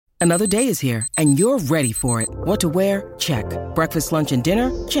Another day is here, and you're ready for it. What to wear? Check. Breakfast, lunch, and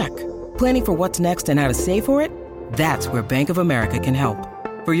dinner? Check. Planning for what's next and how to save for it? That's where Bank of America can help.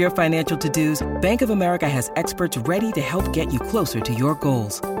 For your financial to-dos, Bank of America has experts ready to help get you closer to your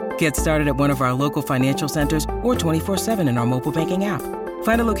goals. Get started at one of our local financial centers or 24/7 in our mobile banking app.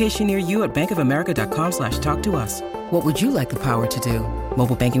 Find a location near you at bankofamerica.com/talktous. What would you like the power to do?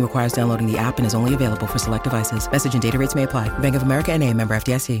 Mobile banking requires downloading the app and is only available for select devices. Message and data rates may apply. Bank of America N.A., member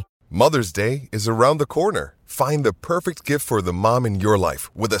FDIC. Mother's Day is around the corner. Find the perfect gift for the mom in your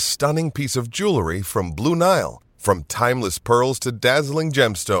life with a stunning piece of jewelry from Blue Nile. From timeless pearls to dazzling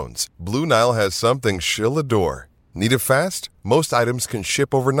gemstones, Blue Nile has something she'll adore. Need it fast? Most items can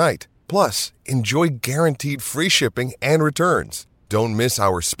ship overnight. Plus, enjoy guaranteed free shipping and returns. Don't miss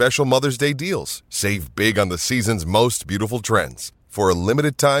our special Mother's Day deals. Save big on the season's most beautiful trends. For a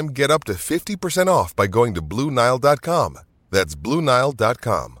limited time, get up to 50% off by going to BlueNile.com. That's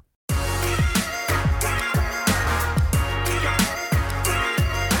BlueNile.com.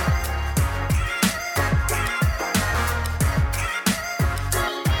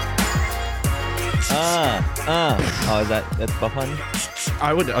 Oh, that's buff hunting?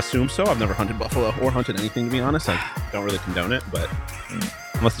 I would assume so. I've never hunted buffalo or hunted anything, to be honest. I don't really condone it, but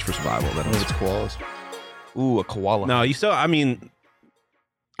unless it's for survival, then it's koalas. Ooh, a koala. No, I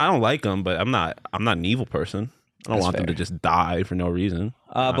don't like them, but I'm not an evil person. I don't want them to just die for no reason.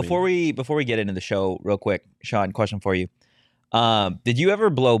 Before we get into the show, real quick, Sean, question for you. Did you ever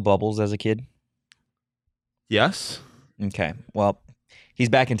blow bubbles as a kid? Yes. Okay. Well, he's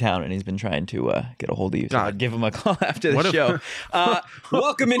back in town and he's been trying to get a hold of you. So God. Give him a call after the show.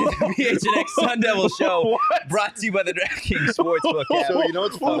 Welcome into the PHNX Sun Devil Show, brought to you by the DraftKings Sportsbook app. So you know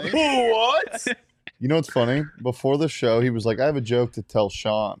what's funny? What? You know what's funny? Before the show, he was like, I have a joke to tell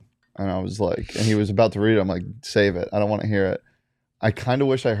Sean. And I was like, and he was about to read it. I'm like, save it. I don't want to hear it. I kind of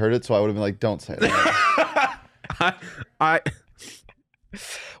wish I heard it, so I would have been like, don't say it.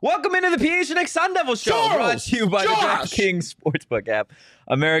 Welcome into the PHNX Sun Devil Show, brought to you by the DraftKings Sportsbook app,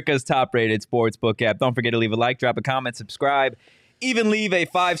 America's top-rated sportsbook app. Don't forget to leave a like, drop a comment, subscribe, even leave a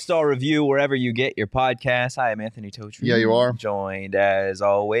 5-star review wherever you get your podcast. Hi, I'm Anthony Totri. Yeah, you are. Joined, as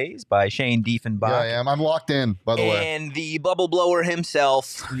always, by Shane Diefenbach. Yeah, I am. I'm locked in, by the way. And the bubble blower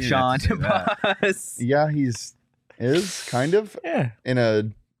himself, Sean Tomas. Yeah, is kind of. Yeah. In a...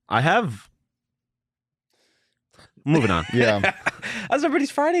 I have... Moving on. Yeah. How's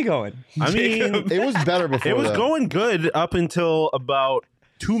everybody's Friday going? I mean, it was better before it was that. going good up until about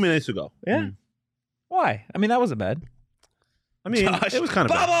 2 minutes ago. Yeah. Why? I mean, that wasn't bad. I mean, it was kind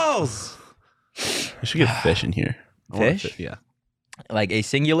of bubbles. Bad. I should get fish in here. Fish? Yeah. Like a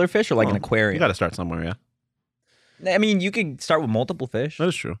singular fish or like an aquarium? You got to start somewhere, yeah. I mean, you could start with multiple fish. That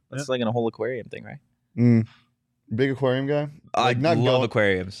is true. That's like in a whole aquarium thing, right? Big aquarium guy? I love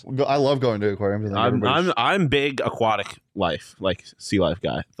aquariums. I love going to aquariums. I'm big aquatic life, like sea life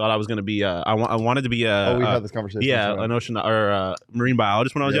guy. Thought I was going to be, I wanted to be a... we've had this conversation. Yeah, an ocean or marine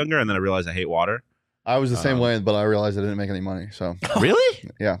biologist when I was younger, and then I realized I hate water. I was the same way, but I realized I didn't make any money. So Really?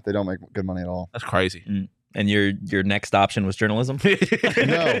 Yeah, they don't make good money at all. That's crazy. And your next option was journalism? No.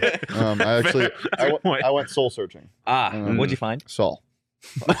 I went soul searching. What'd you find? Saul.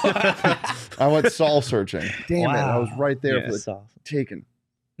 I went soul searching. Damn it. I was right there for the taken.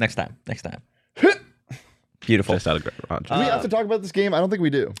 Next time. Beautiful. Do we have to talk about this game? I don't think we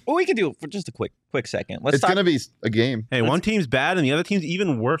do. Well, we could do it for just a quick second. It's going to be a game. Hey, one team's bad and the other team's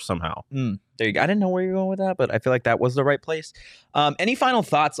even worse somehow. There you go. I didn't know where you were going with that, but I feel like that was the right place. Any final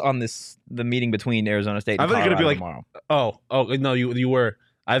thoughts on the meeting between Arizona State and Colorado you're going to be tomorrow? Oh, no, you were.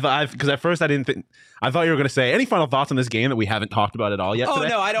 Because at first I thought you were going to say any final thoughts on this game that we haven't talked about at all yet. Oh today?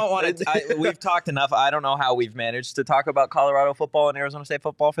 no, I don't want to. We've talked enough. I don't know how we've managed to talk about Colorado football and Arizona State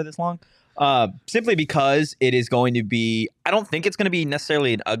football for this long. Simply because it is going to be. I don't think it's going to be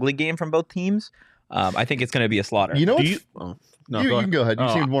necessarily an ugly game from both teams. I think it's going to be a slaughter. You know, you can go ahead. You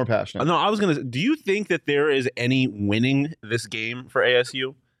seemed more passionate. No, I was going to. Do you think that there is any winning this game for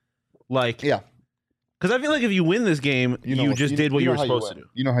ASU? Yeah. Because I feel like if you win this game, you just did what you were supposed to do.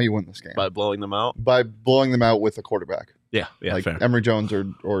 You know how you win this game. By blowing them out? By blowing them out with a quarterback. Yeah, like fair. Emory Jones or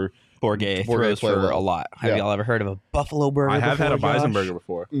Bourget throws for a lot. Have y'all ever heard of a Buffalo burger? I have before, had a Josh? Bison burger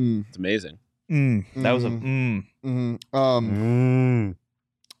before. It's amazing. That was a I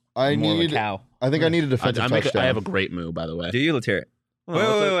more need of a cow. I think I need a defensive touchdown. I have a great moo, by the way. Do you? Let's hear it.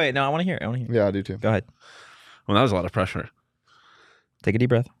 Wait. No, I want to hear it. Yeah, I do too. Go ahead. Well, that was a lot of pressure. Take a deep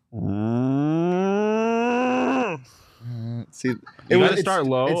breath. See, you got to start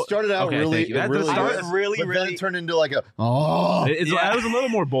low. It started out really, really. Then it turned into like a It was a little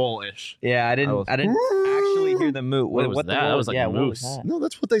more bowl-ish. Yeah, I didn't actually barely hear the moot. What was the that? That was like a what was moose. that? No,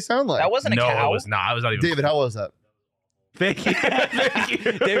 that's what they sound like. That wasn't a No, cow. it was not. It was not even. David, how was that? Thank you. Thank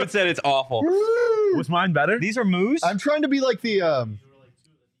you. David said it's awful. Was mine better? These are moose. I'm trying to be like the.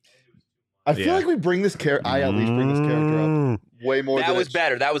 I feel Yeah. like we bring this character. I at least bring this character up way more. That than was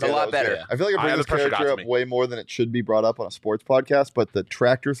better. That was a lot better. I feel like I bring the this pressure got character to up me. way more than it should be brought up on a sports podcast. But the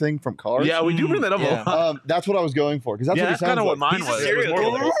tractor thing from Cars. Yeah, we do bring that up. Yeah. a lot. That's what I was going for because that's Yeah, what he that's sounds kind of what like. mine He's a was. serial It was more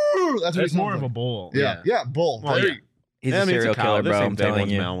of a killer. bull. That's what It's he more sounds of a like. bull. Yeah, bull. Well, There yeah. you- He's Yeah, a I mean, it's serial cow. killer, The bro. same I'm thing. telling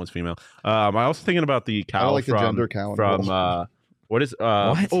One's you. male, one's female. I was thinking about the cow like the from gender cow and from bull. what is What?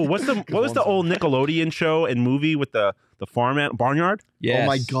 oh what was the one's- old Nickelodeon show and movie with the barnyard Yes. Oh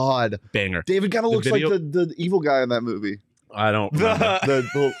my God, banger. David kind of looks like video- the evil guy in that movie. I don't remember.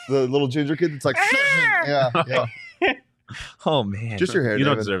 The little ginger kid that's like, yeah. Oh man. Just your hair. You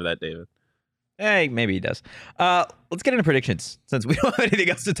don't David. deserve that, David. Hey, maybe he does. Let's get into predictions since we don't have anything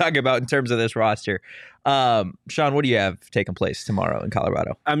else to talk about in terms of this roster. Sean, what do you have taking place tomorrow in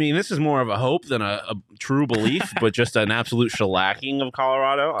Colorado? I mean, this is more of a hope than a true belief, but just an absolute shellacking of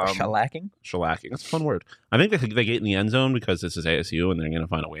Colorado. Shellacking? Shellacking. That's a fun word. I think they get in the end zone because this is ASU and they're going to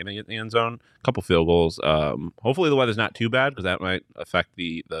find a way to get in the end zone. A couple field goals. Hopefully the weather's not too bad because that might affect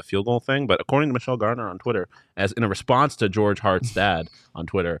the field goal thing. But according to Michelle Gardner on Twitter, as in a response to George Hart's dad on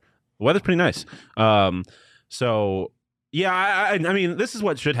Twitter, the weather's pretty nice. So yeah, I mean, this is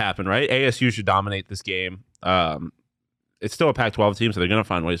what should happen, right? ASU should dominate this game. It's still a Pac-12 team, so they're going to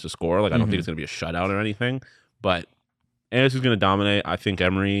find ways to score. Like, I don't think it's going to be a shutout or anything, but ASU's going to dominate. I think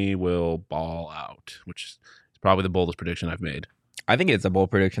Emory will ball out, which is probably the boldest prediction I've made. I think it's a bold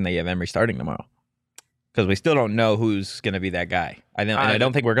prediction that you have Emory starting tomorrow because we still don't know who's going to be that guy. I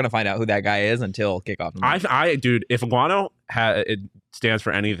don't think we're going to find out who that guy is until kickoff tomorrow. Dude, if Iguano it stands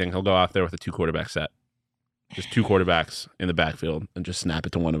for anything, he'll go out there with a 2-quarterback set. Just 2 quarterbacks in the backfield and just snap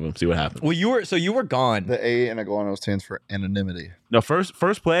it to one of them. See what happens. Well, you were gone. The A in Iguano stands for anonymity. No, first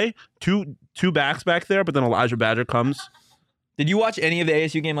play, two backs back there, but then Elijah Badger comes. Did you watch any of the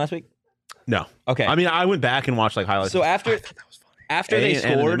ASU game last week? No. Okay. I mean, I went back and watched like highlights. So after they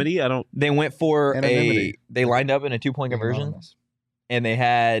scored, anonymity, I don't. they went for Anonymity. they lined up in a 2-point conversion, Anonymous. and they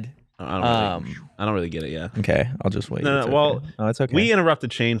had. I don't really get it. Yeah. Okay, I'll just wait. No, It's well, okay. No, it's okay. We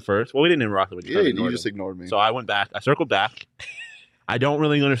interrupted Shane first. Well, we didn't interrupt him. We Yeah, ignored you just him. ignored me. So I went back. I circled back. I don't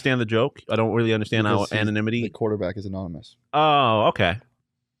really understand the joke. I don't really understand how Because the anonymity. quarterback is anonymous. Oh, okay.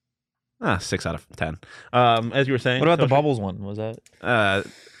 6 out of 10. As you were saying. What about the Toshi? Bubbles one? Was that? I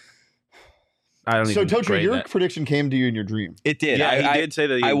don't So, even Tocho, grade your that. prediction came to you in your dream. It did. Yeah, he did say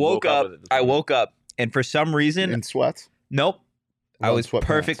that he I woke up. with it. I woke up, and for some reason, In sweats? nope. I Well, was sweatpants.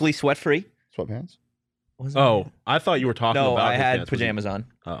 perfectly sweat free. Sweatpants? Oh, I thought you were talking no, about I his had pants. Was he- pajamas on.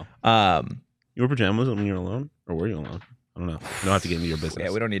 Oh. You were pajamas when you were alone? Or were you alone? I don't know. You don't have to get into your business. Yeah,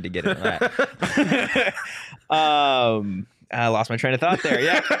 we don't need to get into that. I lost my train of thought there.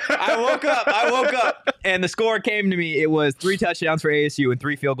 Yeah, I woke up, and the score came to me. It was 3 touchdowns for ASU and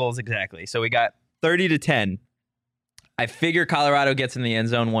 3 field goals exactly. So we got 30-10. I figure Colorado gets in the end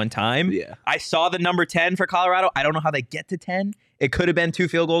zone one time. Yeah. I saw the number 10 for Colorado. I don't know how they get to 10. It could have been 2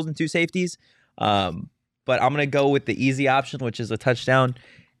 field goals and 2 safeties. But I'm going to go with the easy option, which is a touchdown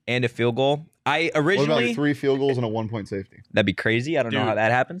and a field goal. What about 3 field goals and a 1-point safety? That'd be crazy. I don't know Dude. how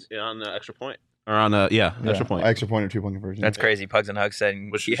that happens. Yeah, on the extra point. Or on the, extra point. Extra point or 2-point conversion. That's crazy. Pugs and Hugs said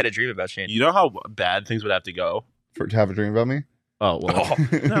Which he is- had a dream about Shane. You know how bad things would have to go? To have a dream about me? Oh, well.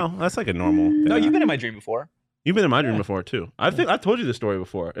 No, that's like a normal thing. No, you've been in my dream before. You've been in my dream before, too. I think I told you this story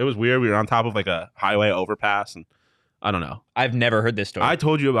before. It was weird. We were on top of like a highway overpass, and I don't know. I've never heard this story. I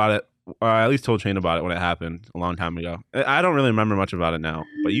told you about it. Or I at least told Shane about it when it happened a long time ago. I don't really remember much about it now,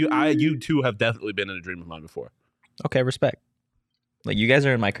 but you too have definitely been in a dream of mine before. Okay, respect. Like, you guys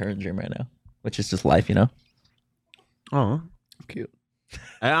are in my current dream right now, which is just life, you know? Oh, Cute.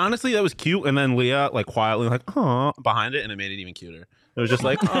 and honestly, that was cute. And then Leah, like quietly, like, oh, behind it, and it made it even cuter. It was just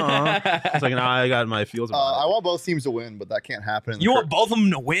like, oh, it's like, now I got my feels about I it. want both teams to win, but that can't happen. You want both of them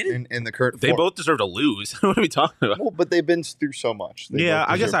to win? in the current. They both deserve to lose. What are we talking about? Well, but they've been through so much. They Yeah, both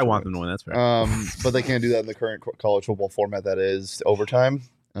I guess deserve I want them to win. That's fair. But they can't do that in the current college football format that is overtime.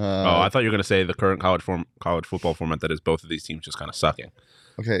 I thought you were going to say the current college football format that is both of these teams just kind of sucking.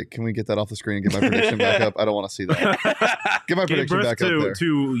 Okay, can we get that off the screen and get my prediction back up? I don't want to see that. Get my Give prediction birth back up there.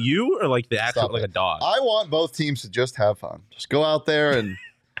 to you or like the actual Stop like it. a dog? I want both teams to just have fun. Just go out there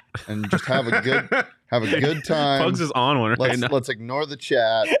and just have a good time. Pugs is on one right now. Let's ignore the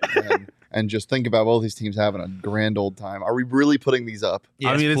chat and just think about both these teams having a grand old time. Are we really putting these up?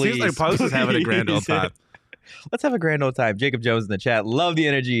 I mean, it seems like Pugs is having a grand old Please. time. Let's have a grand old time. Jacob Jones in the chat. Love the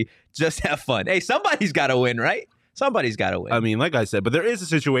energy. Just have fun. Hey, somebody's got to win, right? Somebody's got to win. I mean, like I said, but there is a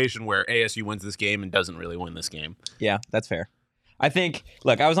situation where ASU wins this game and doesn't really win this game. Yeah, that's fair. I think,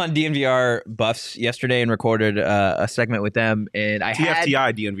 look, I was on DNVR Buffs yesterday and recorded a segment with them, and I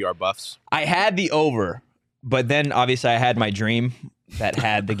TFTI DNVR Buffs. I had the over, but then obviously I had my dream that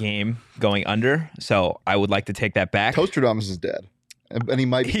had the game going under, so I would like to take that back. Toastradamus is dead, and he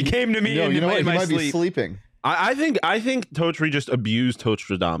might. He came to me in you know what? He my might be sleep. sleeping. I think Totri just abused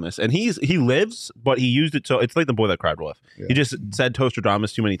Tostradamus, and he lives, but he used it so it's like the boy that cried wolf. Yeah. He just said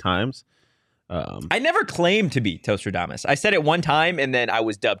Tostradamus too many times. I never claimed to be Tostradamus. I said it one time, and then I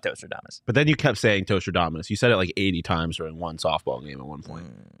was dubbed Tostradamus. But then you kept saying Tostradamus. You said it like 80 times during one softball game at one point.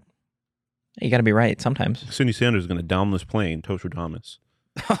 You got to be right sometimes. Cindy Sanders is going to down this plane, Tostradamus.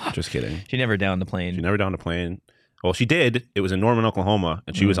 Just kidding. She never downed the plane. She never downed a plane. Well, she did. It was in Norman, Oklahoma,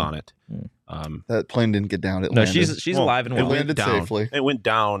 and she was on it. That plane didn't get down. It No, landed. she's alive and it well. went landed down. safely. It went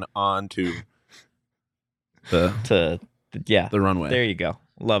down onto the runway. There you go.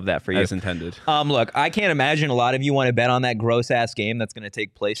 Love that for you. As intended. Look, I can't imagine a lot of you want to bet on that gross ass game that's going to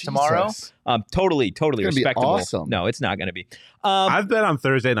take place tomorrow. Jesus. Totally It's gonna be respectable. awesome. No, it's not going to be. I've bet on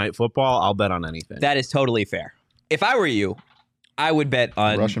Thursday night football. I'll bet on anything. That is totally fair. If I were you, I would bet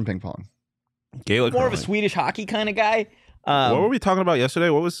on Russian ping pong. Gaelic more of a hurling. Swedish hockey kind of guy. What were we talking about yesterday?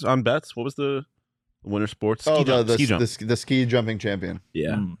 What was on bets? What was the winter sports? Oh, Ski jump. the ski jumping champion.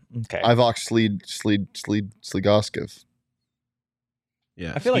 Yeah. Okay. Ivok Sligoskov.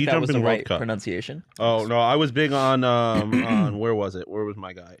 Yeah. I feel like Ski that was the jumping World right Cup. pronunciation. Oh no, I was big on on where was it? Where was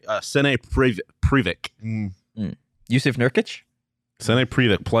my guy? Sene Privik. Yusuf Nurkic? Sene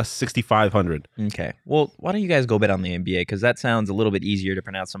Privik plus 6,500. Okay. Well, why don't you guys go bet on the NBA? Because that sounds a little bit easier to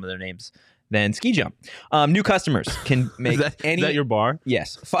pronounce some of their names than ski jump. New customers can make Is that your bar?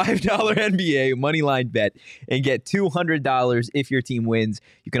 Yes, $5 NBA money line bet and get $200 if your team wins.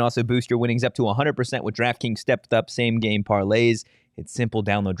 You can also boost your winnings up to 100% with DraftKings stepped up same game parlays. It's simple.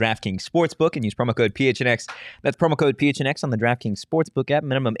 Download DraftKings Sportsbook and use promo code PHNX. That's promo code PHNX on the DraftKings Sportsbook app.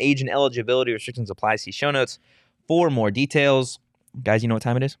 Minimum age and eligibility restrictions apply. See show notes for more details. Guys, you know what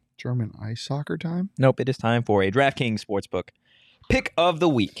time it is? German ice soccer time? Nope, it is time for a DraftKings Sportsbook pick of the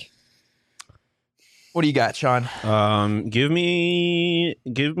week. What do you got, Sean? Give me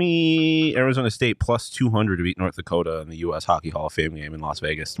Arizona State plus 200 to beat North Dakota in the U.S. Hockey Hall of Fame game in Las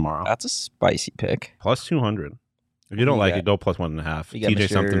Vegas tomorrow. That's a spicy pick. Plus 200. If you don't like it, go plus 1.5. You got TJ Mr.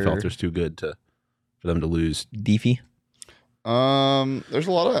 something Felter's too good for them to lose. Deefy. There's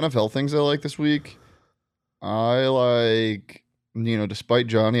a lot of NFL things I like this week. I like, despite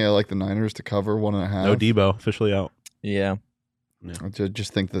Johnny, I like the Niners to cover 1.5. No Debo officially out. Yeah. I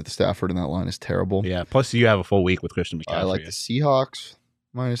just think that the Stafford in that line is terrible. Yeah. Plus you have a full week with Christian McCaffrey. I like the Seahawks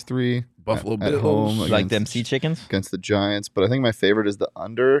 -3. Buffalo at Bills. home Like them against- sea chickens? against the Giants, but I think my favorite is the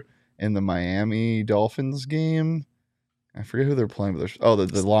under in the Miami Dolphins game. I forget who they're playing, but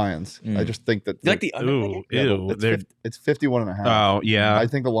the Lions. I just think that You like the under? Ooh, yeah, ew. it's 51.5. Oh yeah, I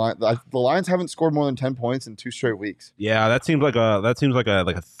think the Lions haven't scored more than 10 points in 2 straight weeks. yeah. That seems like a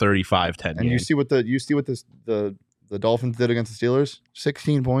 35-10 And game. you see what the Dolphins did against the Steelers?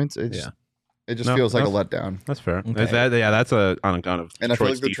 16 points. It just No, feels like a that's- letdown. That's fair. Okay. That's a on account of And I feel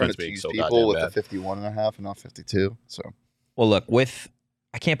Detroit's like they're trying defense to being tease so people goddamn with bad. the 51.5 and not 52. So Well, look,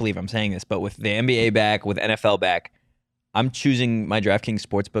 I can't believe I'm saying this, but with the NBA back, with NFL back, I'm choosing my DraftKings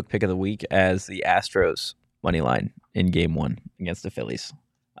Sportsbook pick of the week as the Astros money line in Game 1 against the Phillies.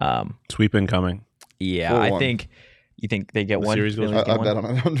 Sweep incoming. Yeah, 4-1. I think you think they get The one. series goes- Phillies I get one? bet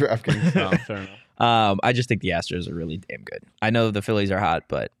on it on DraftKings. Oh, fair enough. I just think the Astros are really damn good. I know the Phillies are hot,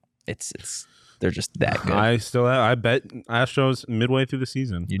 but they're just that good. I bet Astros midway through the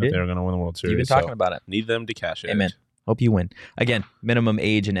season You that did? they're going to win the World Series. You've been talking so about it. need them to cash it. Amen. Hope you win. Again, minimum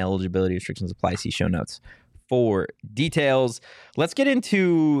age and eligibility restrictions apply. See show notes for details. Let's get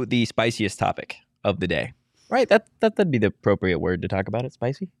into the spiciest topic of the day. Right? That'd be the appropriate word to talk about it.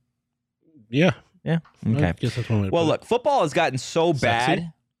 Spicy? Yeah. Yeah. I Okay. guess that's one way to Well, put it. look, football has gotten so Sexy?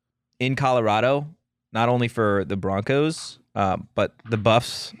 bad in Colorado, not only for the Broncos, but the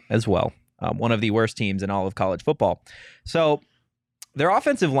Buffs as well. One of the worst teams in all of college football. So their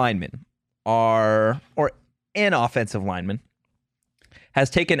offensive linemen an offensive lineman has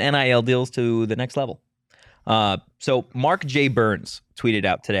taken NIL deals to the next level. So Mark J. Burns tweeted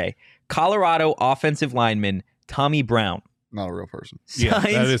out today, Colorado offensive lineman Tommy Brown Not a real person. Yeah,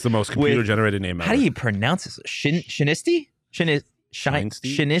 that signs is the most computer-generated name ever. How do you pronounce this? Shinesty? Shinesty?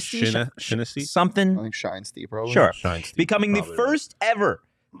 Something? I think Shine Steve probably. Sure. Shine Steve, Becoming the probably right. first ever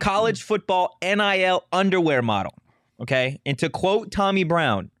college football NIL underwear model. Okay? And to quote Tommy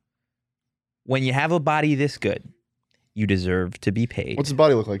Brown, when you have a body this good, you deserve to be paid. What's his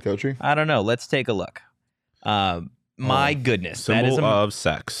body look like, Coachy? I don't know. Let's take a look. My goodness, that is Symbol of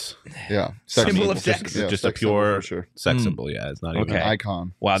sex. Yeah. Symbol of Just- sex. Yeah, just a sex symbol pure for sure. sex symbol. Yeah, it's not even. Okay. An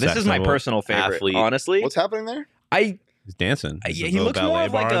icon. Wow, this Sex is my symbol, personal favorite. athlete. Honestly, What's happening there? He's dancing. There's yeah, a he little looks more ballet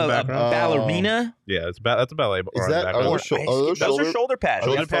of like bar in the a background. ballerina. Yeah, that's a ballet bar Is in the that background. are those, Those those are shoulder shoulder pads. Are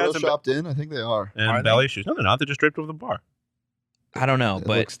Shoulder those pads and photoshopped in? I think they are. and Are they? ballet shoes. No, they're not. They're just draped over the bar. I don't know, It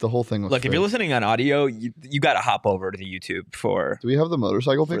but looks, the whole thing looks look, if you're fake. listening on audio, you got to hop over to the YouTube for Do we have the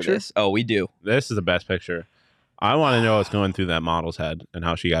motorcycle picture? this. Oh, we do. This is the best picture. I want to know what's going through that model's head and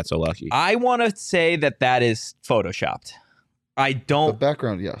how she got so lucky. I want to say that is photoshopped. I The don't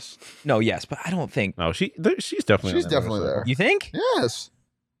background, yes. know. Yes, but I don't think. No, she's definitely. She's on that definitely motorcycle. there. You think? Yes.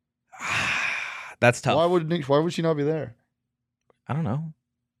 That's tough. Why would she not be there? I don't know.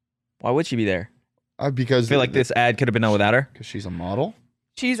 Why would she be there? Because I feel like this ad could have been done without her. because she's a model.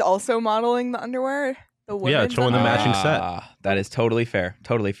 She's also modeling the underwear. The women's showing the underwear. matching set. That is totally fair.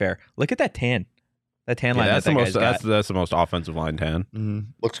 Totally fair. Look at that tan. That tan line. Yeah, that's that the that most. guy's got. That's the most offensive line tan.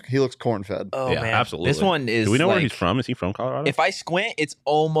 He looks corn fed. Oh Yeah, man, absolutely. This one is. Do we know where like- he's from? Is he from Colorado? If I squint, it's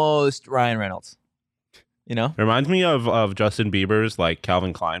almost Ryan Reynolds. You know? It reminds me of Justin Bieber's like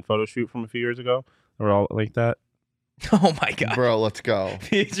Calvin Klein photo shoot from a few years ago. We're all like that. Oh my god. Bro, let's go.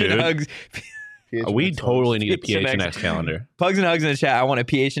 Peach and Dude. hugs. We totally need a PHNX. PHNX calendar. Pugs and hugs in the chat. I want a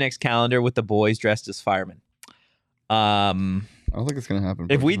PHNX calendar with the boys dressed as firemen. I don't think it's gonna happen.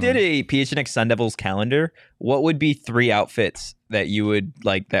 If we did a PHNX Sun Devils calendar, what would be 3 outfits that you would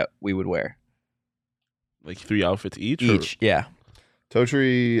like that we would wear? Like 3 outfits each. Each, yeah.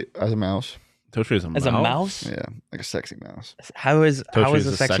 Totri as a mouse. Totri is a As a mouse? Yeah, like a sexy mouse. How is Totri is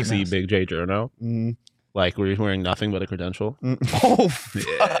a a sexy, sexy mouse? Big J journo. Mm. Like we're wearing nothing but a credential. Oh,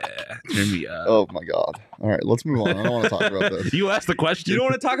 Yeah, turn me up. Oh my god. All right, let's move on. I don't want to talk about this. You asked the question. you don't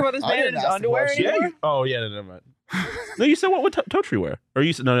want to talk about this I man in didn't his ask the underwear question. anymore? Oh yeah, never mind. No, you said what would Totri wear? Or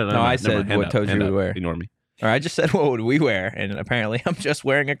you said no. No, I never said mind. Hand what up, Totri hand would up. wear. Ignore me. Or I just said, what would we wear? And apparently I'm just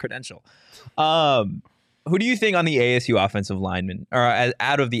wearing a credential. Who do you think on the ASU offensive lineman, or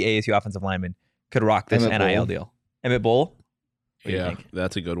out of the ASU offensive lineman, could rock this Emmett NIL Bull. deal? Emmett Bull? What do you Yeah, think?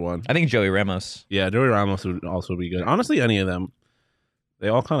 that's a good one. I think Joey Ramos. Yeah, Joey Ramos would also be good. Honestly, any of them, they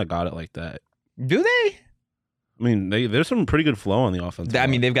all kind of got it like that. Do they? I mean, there's some pretty good flow on the offense. I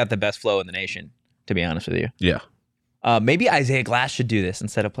mean, they've got the best flow in the nation, to be honest with you. yeah. Maybe Isaiah Glass should do this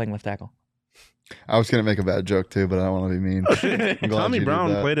instead of playing left tackle. I was gonna make a bad joke too, but I don't want to be mean. I'm glad Tommy you did Brown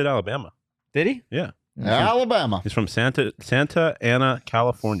that. played at Alabama. Did he? Yeah, Alabama. he's from Santa Ana,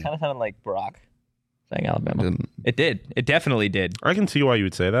 California. Kind of sounded like Barack saying Alabama. Didn't. It did. It definitely did. I can see why you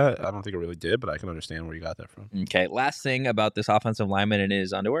would say that. I don't think it really did, but I can understand where you got that from. Okay. Last thing about this offensive lineman and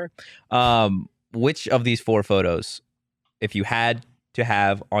his underwear. Which of these 4 photos, if you had to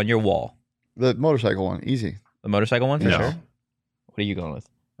have on your wall, The motorcycle one, easy. the motorcycle one for No. sure? What are you going with?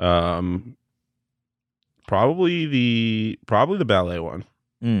 Probably the ballet one.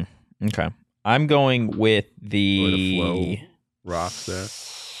 Okay. I'm going with The flow the. rocks there.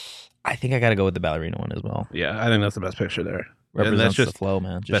 I think I got to go with the ballerina one as well. Yeah, I think that's the best picture there. Represents just- the flow,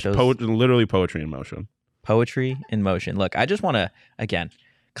 man. Just That's shows literally poetry in motion. poetry in motion. Look, I just want to, again,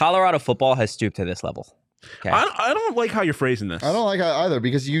 Colorado football has stooped to this level. Okay. I don't like how you're phrasing this. I don't like it either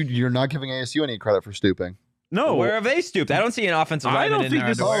because you're not giving ASU any credit for stooping. No, Where have they stooped? I don't see an offensive I lineman don't in think their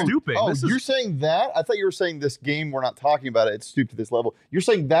this is underwear. stupid. Oh, This is- you're saying that? I thought you were saying this game. We're not talking about it. It's stooped to this level. You're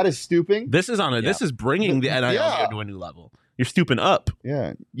saying that is stooping? This is on a. This is bringing the NIL Yeah. game to a new level. You're stooping up.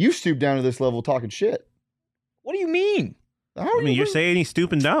 Yeah, you stooped down to this level talking shit. What do you mean? How I are mean, you're you? saying he's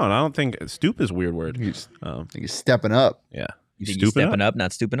stooping down. I don't think stoop is a weird word. He's, Um, he's stepping up. yeah, You think he's stepping up,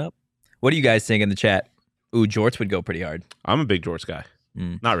 not stooping up? What do you guys think in the chat? Ooh, Jorts would go pretty hard. I'm a big Jorts guy.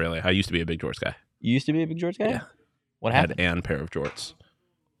 Mm. Not really. I used to be a big Jorts guy. You used to be a big Jorts guy? Yeah. What I had happened? an pair of jorts.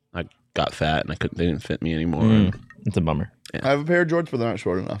 I got fat and they didn't fit me anymore. Mm, it's a bummer. I have a pair of jorts, but they're not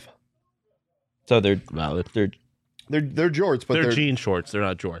short enough. So they're Valid. They're jorts, but They're they're jean shorts. They're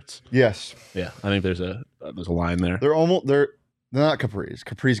not jorts. yes, Yeah, I think there's a line there. they're not capris.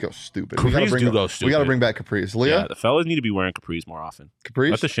 Capris go stupid. We gotta Capris bring do back- go We got to stupid. bring back capris. Yeah, Leah, the fellas need to be wearing capris more often.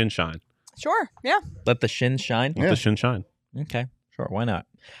 capris. Let the shin shine. Sure. Yeah. let the shin shine. Let Yeah. the shin shine. Okay, sure. Why not?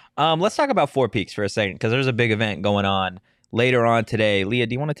 Let's talk about Four Peaks for a second because there's a big event going on later on today. Leah,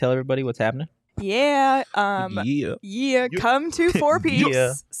 do you want to tell everybody what's happening? Yeah. Yeah. Come to Four Peaks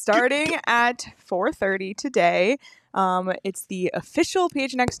Yeah. starting at 4:30 today. It's the official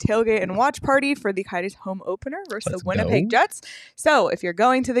PHNX tailgate and watch party for the Coyotes home opener versus Let's the Winnipeg go. Jets. So if you're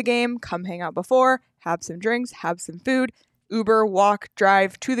going to the game, come hang out before, have some drinks, have some food, Uber, walk,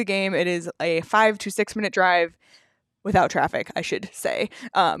 drive to the game. It is a 5 to 6 minute drive. without traffic, I should say.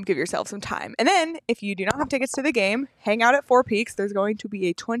 Give yourself some time. And then if you do not have tickets to the game, hang out at Four Peaks. There's going to be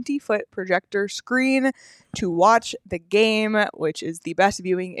a 20-foot projector screen to watch the game, which is the best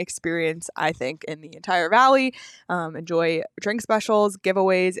viewing experience, I think, in the entire valley. Enjoy drink specials,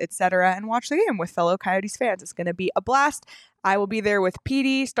 giveaways, etc., and watch the game with fellow Coyotes fans. It's going to be a blast. I will be there with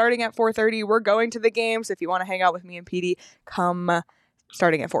PD starting at 4:30. We're going to the game, so if you want to hang out with me and PD, come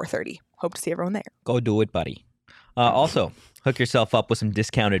starting at 4:30. Hope to see everyone there. Go do it, buddy. Also, hook yourself up with some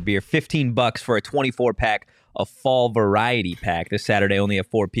discounted beer. $15 for a 24-pack of Fall Variety Pack this Saturday only at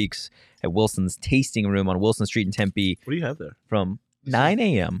Four Peaks at Wilson's Tasting Room on Wilson Street in Tempe What do you have there? from 9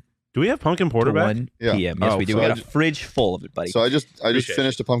 a.m. Do we have pumpkin porter to back? 1 Yeah. p.m. Yes, Oh, we do. so We I got a fridge full of it, buddy. So I just Appreciate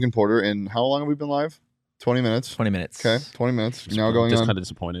finished a pumpkin porter. And how long have we been live? 20 minutes. 20 minutes. Okay, 20 minutes. Now I'm going just on. kind of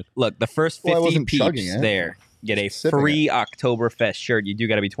disappointed. Look, the first Well, I 50 wasn't chugging peeps it. there get a Sipping free Oktoberfest shirt. You do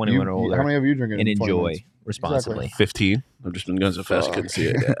got to be 21 or older How many of you drinking? and in 20 enjoy minutes? responsibly. 15. I've just been going so fast, I couldn't see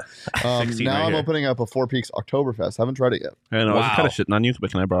it. Yeah. 16 now right I'm here. opening up a Four Peaks Oktoberfest. Haven't tried it yet. I know, I was Wow. kind of shitting on you,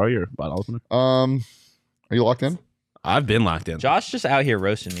 but can I borrow your bottle opener? Are you locked in? I've been locked in. Josh just out here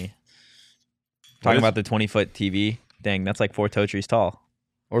roasting me. Talking about the 20-foot TV. Dang, that's like 4 toe trees tall.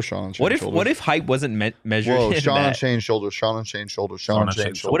 Or Sean and Shane What if shoulders? height wasn't measured Whoa, in Sean that? and Shane shoulders. Sean and Shane shoulders. Sean and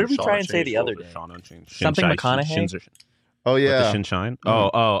Shane What did we shoulders. try and say the other day? Something McConaughey? Oh Yeah. yeah. The Shin Shine?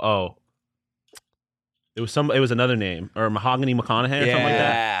 Oh. It was another name. Or Mahogany McConaughey or something like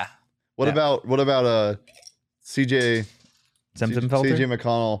that. What about CJ Simpson CJ filter?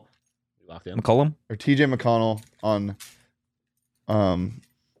 McConnell Locked in. McCollum? or TJ McConnell on On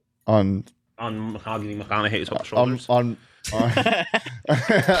Mahogany McConaughey's shoulders. on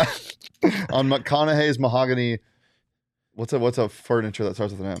on McConaughey's mahogany. What's a furniture that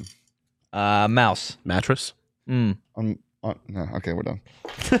starts with an M? Mouse. Mattress? Mm. No, okay, we're done.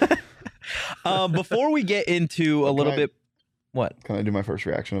 Before we get into a Can little I- bit, what? Can I do my first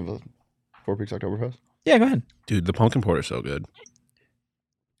reaction of the Four Peaks Oktoberfest? Yeah, go ahead. Dude, the pumpkin porter's so good.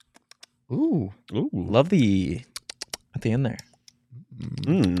 Ooh, Ooh. Love the at the end there.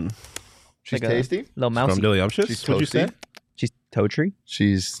 Mm. she's Like a- tasty. Little From mousey. Dillyumptious, She's would you say? toasty. She's toe tree.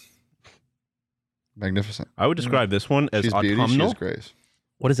 She's magnificent. I would describe this one as She's beauty. autumnal. She's grace.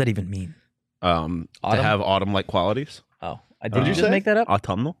 What does that even mean? To Autumn? have autumn-like qualities. Oh, What did you did you just say? make that up?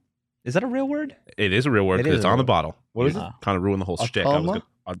 Autumnal. Is that a real word? It is a real word It because is it's a on the real- bottle. What is it? Kind of ruined the whole shtick. I was Autumnal?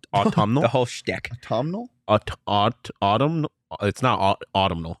 gonna, autumnal. The whole shtick. Autumnal? Autumnal. It's not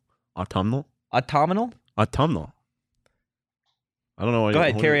autumnal. Autumnal. Autumnal? Autumnal. I don't know. Go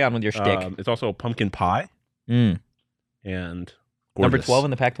ahead, carry on with your shtick. It's also pumpkin pie Mm. and Number gorgeous. 12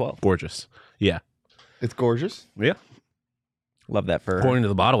 in the Pac-12. Gorgeous. Yeah. It's gorgeous. Yeah. Love that for her. According to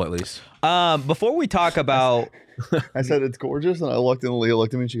the bottle, at least. Before we talk about I said it's gorgeous, and I looked in. Leah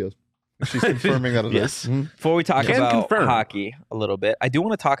looked at me, and she goes, "She's confirming that it is." Yes. Mhm. before we talk Can about confirm. hockey a little bit, I do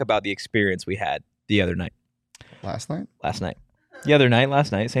want to talk about the experience we had the other night. Last night? Last night. The other night,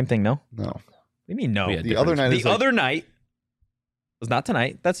 last night, same thing, no? What No. do you mean no? We had The other night The is like, other night was not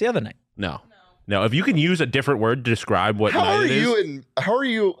tonight. That's the other night. No. No. If you can use a different word to describe what how night are it is. you in? How are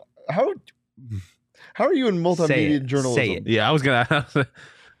you? How are you in multimedia Say it. journalism? Say it. Yeah, I was gonna.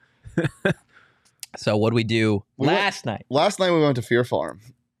 So what we do We went- last night? Last night we went to Fear Farm,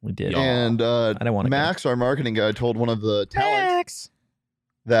 We did. and I don't want to. Max, our marketing guy, told one of the talent Max.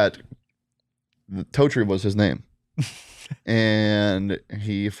 that the Totri was his name, and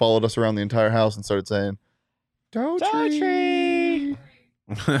he followed us around the entire house and started saying, "Totri."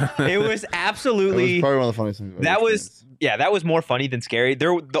 It was It absolutely. was probably one of the funniest things. I've ever That was experienced. yeah, that was more funny than scary.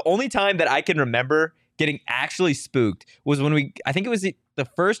 The only time that I can remember getting actually spooked was when I think it was the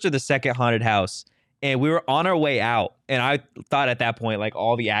first or the second haunted house, and we were on our way out, and I thought at that point like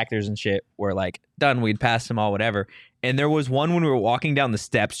all the actors and shit were like done, we'd passed them all, whatever. And there was one when we were walking down the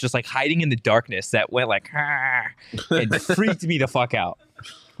steps, just like hiding in the darkness, that went like, it freaked me the fuck out.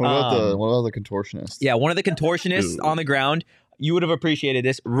 What about the contortionist? Yeah, one of the contortionists Ooh. on the ground. You would have appreciated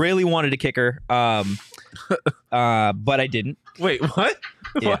this. Really wanted to kick her, but I didn't. Wait, what?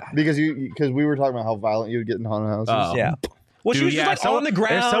 Yeah. Because we were talking about how violent you would get in haunted houses. Oh. Yeah. Well, she Dude, was just like on the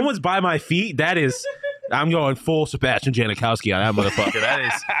ground. If someone's by my feet, that is, I'm going full Sebastian Janikowski on that motherfucker.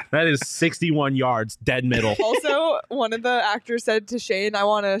 That is 61 yards, dead middle. Also, one of the actors said to Shane, "I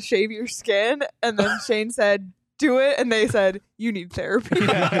want to shave your skin," and then Shane said, "Do it," and they said, "You need therapy."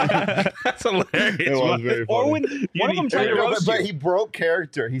 That's hilarious. It was very funny. Or when one of them tried to roast but you. he broke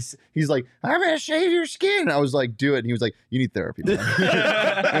character. He's like, "I'm gonna shave your skin." I was like, "Do it." And he was like, "You need therapy." Man.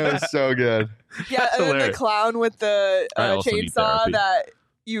 It was so good. Yeah, That's and then the hilarious. clown with the I also need chainsaw therapy. that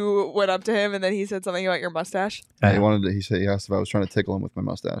you went up to him and then he said something about your mustache? He wanted to, he asked if I was trying to tickle him with my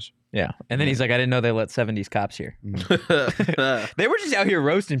mustache. Yeah. And then he's like, I didn't know they let 70s cops here. They were just out here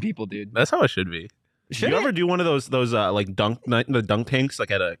roasting people, dude. That's how it should be. Should you it? ever do one of those like the dunk tanks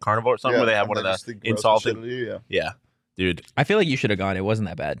like at a carnival or something where they have one of the insulting? Yeah, dude. I feel like you should have gone. It wasn't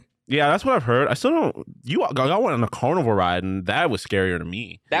that bad. Yeah, that's what I've heard. I still don't. I got one on a carnival ride, and that was scarier to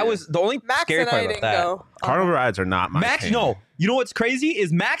me. That was the only Max scary and part I about didn't that. go. Carnival rides are not my Max, thing. no. You know what's crazy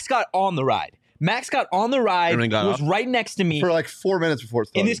is Max got on the ride. Max got on the ride, And then got was off? right next to me, For like 4 minutes before it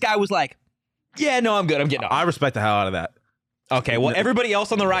started. and this guy was like, yeah, no, I'm good. I'm getting off. I respect the hell out of that. Okay, well, everybody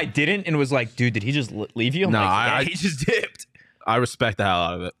else on the ride didn't and was like, dude, did he just leave you? I'm No, like, yeah, he just dipped. I respect the hell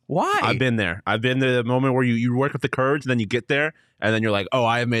out of it. Why? I've been there. I've been to the moment where you work with the courage, and then you get there, and then you're like, oh,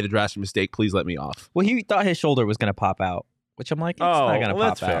 I have made a drastic mistake. Please let me off. Well, he thought his shoulder was going to pop out, which I'm like, it's not going to pop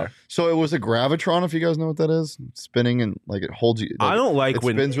that's out. fair. So it was a Gravitron, if you guys know what that is. Spinning and like it holds you. I don't like it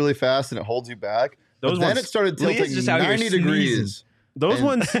when spins really fast and it holds you back. Those But then ones- it started Leah's tilting just out here 90 sneezing. degrees. those And-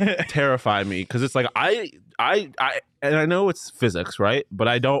 ones terrify me because it's like I and I know it's physics, right? But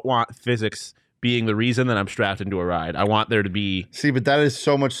I don't want physics being the reason that I'm strapped into a ride. I want there to be See, but that is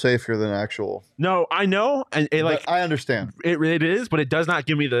so much safer than actual. no. I know, and it, like But I understand it is, but it does not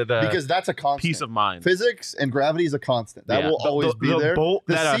give me the because that's a constant. peace of mind. Physics and gravity is a constant. That Yeah. will always be there. bolt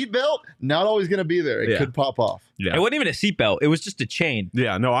The that, seatbelt not always going to be there. It Yeah. could pop off. yeah, It wasn't even a seatbelt. It was just a chain.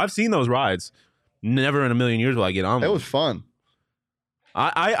 yeah. No, I've seen those rides. Never in a million years will I get on. It one. was fun.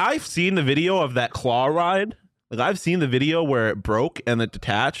 I've seen the video of that claw ride. Like I've seen the video where it broke and it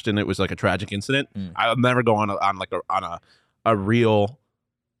detached and it was like a tragic incident. Mm. I'll never go on a real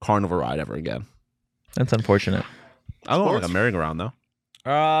carnival ride ever again. That's unfortunate. I don't Sports? like a merry-go-round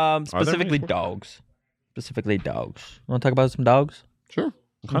though. Specifically any dogs. Specifically dogs. Want to talk about some dogs? Sure.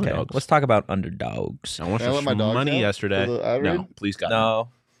 What kind of dogs? Let's talk about underdogs. I want Can I let some my dogs money out yesterday. for the ad No, read? please God. No,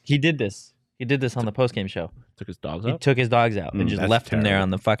 he did this. He did this on the postgame show. Took his dogs He out. took his dogs out and Mm, just that's left them there terrible. on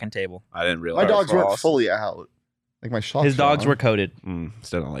the fucking table. I didn't realize. My dogs weren't Frost. fully out. Like my socks. His dogs are were on. coated.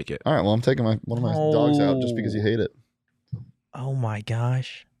 Still don't like it. All right. Well, I'm taking one of my dogs out just because you hate it. Oh my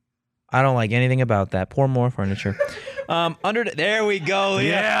gosh. I don't like anything about that. Pour more furniture. There we go.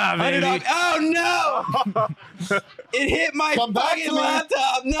 Yeah, baby. Underdog. Oh no! It hit my Come back fucking to me.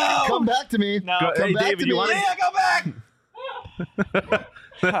 laptop. No. Come back to me. No. Go- Come hey, back David, to you me. want Yeah, go back.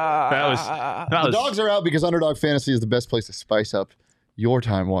 That The was. dogs are out because Underdog Fantasy is the best place to spice up your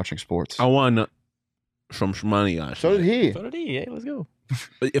time watching sports. I won some money on. So did he. So did he. Hey, let's go.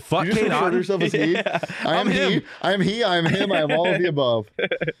 Fuck You just Kate refer to Otten. yourself as he. Yeah. I am I'm him. he. I am he. I am him. I am all of the above.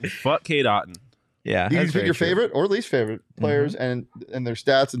 Fuck Kate Otten. Yeah. You can that's pick very your true. favorite or least favorite players and their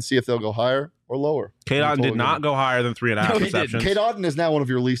stats and see if they'll go higher or lower. Kate Otten did not go higher than 3.5 No, he didn't. receptions. Kate Otten is now one of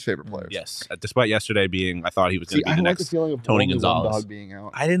your least favorite players. Yes, despite yesterday being, I thought he was going See, to be I the like the next. feeling of Tony only one Gonzalez. dog being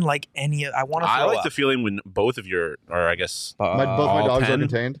out. I didn't like any of I want to I throw like up. the feeling when both of your, or I guess Both my all dogs 10? are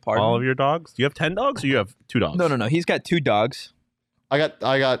contained. Pardon? all of your dogs. Do you have 10 dogs or you have 2 dogs? No. He's got 2 dogs. No,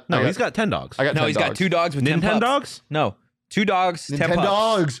 He's got 10 dogs. I got No, 10 he's dogs. got 2 dogs with 10 Nintendo pups. dogs? No. 2 dogs, 10 10 pups.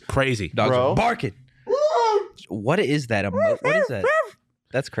 dogs. Crazy. Dogs Bro. are barking. What is that? What is that?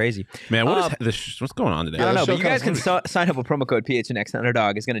 That's crazy. Man, what is this? What's going on today? I don't know, the but show you guys can comes- sign up with promo code PHNX.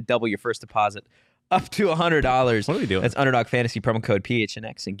 Underdog is going to double your first deposit up to $100. What are we doing? That's Underdog Fantasy promo code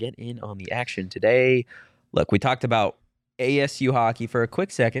PHNX and get in on the action today. Look, we talked about ASU hockey for a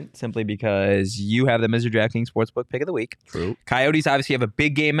quick second, simply because you have them as your DraftKings Sportsbook pick of the week. True. Coyotes obviously have a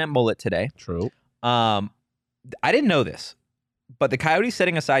big game at Bullet today. True. I didn't know this, but the Coyotes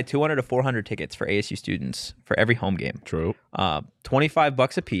setting aside 200 to 400 tickets for ASU students for every home game. True.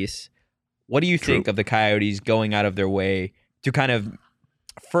 $25 a piece. What do you True. think of the Coyotes going out of their way to kind of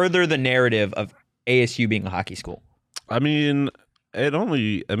further the narrative of ASU being a hockey school? I mean,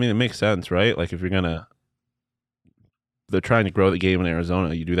 it makes sense, right? Like if they're trying to grow the game in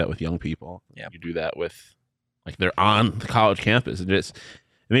Arizona, you do that with young people. Yeah. You do that with, like, they're on the college campus. It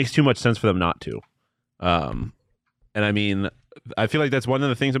makes too much sense for them not to. And I mean, I feel like that's one of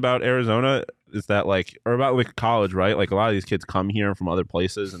the things about Arizona is that, like, or about like college, right? Like a lot of these kids come here from other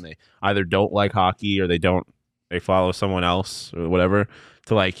places and they either don't like hockey or they follow someone else or whatever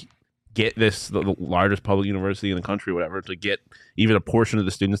to like get the largest public university in the country, whatever, to get even a portion of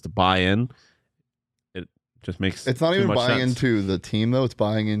the students to buy in. It just makes It's not too even much buying sense. into the team though. It's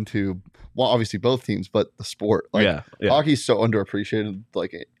buying into, well, obviously both teams, but the sport. Like, yeah. hockey's so underappreciated,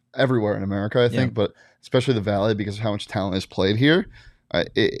 like everywhere in America, I think, but especially the Valley because of how much talent is played here.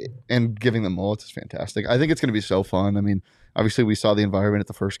 And giving them mullets is fantastic. I think it's going to be so fun. I mean, obviously we saw the environment at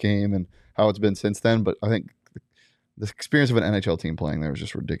the first game and how it's been since then, but I think the experience of an NHL team playing there is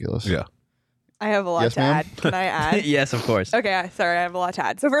just ridiculous. Yeah. I have a lot Yes, to ma'am? add. Can I add? Yes, of course. Okay, sorry, I have a lot to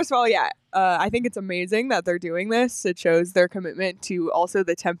add. So first of all, I think it's amazing that they're doing this. It shows their commitment to also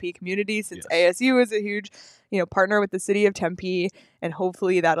the Tempe community, since ASU is a huge, partner with the city of Tempe, and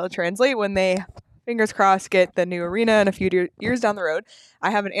hopefully that'll translate when they, fingers crossed, get the new arena in a few years down the road. I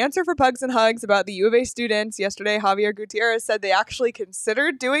have an answer for Pugs and Hugs about the U of A students. Yesterday, Javier Gutierrez said they actually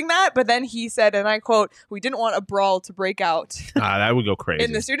considered doing that, but then he said, and I quote, "We didn't want a brawl to break out That would go crazy.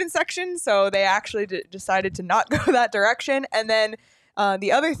 in the student section, so they actually decided to not go that direction." And then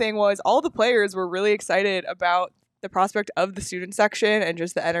the other thing was all the players were really excited about the prospect of the student section and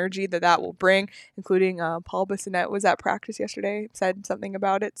just the energy that will bring, including Paul Bissonnette was at practice yesterday, said something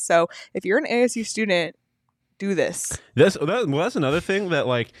about it. So if you're an ASU student, do this. That's another thing that,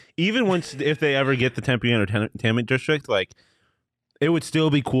 like, even if they ever get the Tempe Entertainment District, like, it would still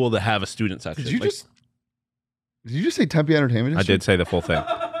be cool to have a student section. Did you just say Tempe Entertainment I District? did say the full thing.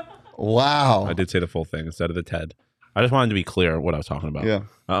 Wow. I did say the full thing instead of the TED. I just wanted to be clear what I was talking about. Yeah.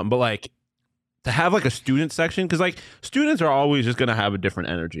 But like, to have like a student section, because like students are always just gonna have a different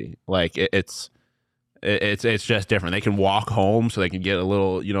energy. Like it's just different. They can walk home, so they can get a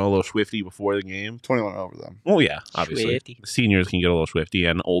little swifty before the game. 21 over them. Well, yeah, obviously, Swifty. the seniors can get a little swifty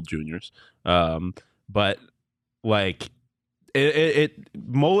and old juniors. But like, it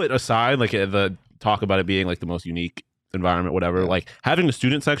mullet aside, like the talk about it being like the most unique environment, whatever. Yeah. Like having a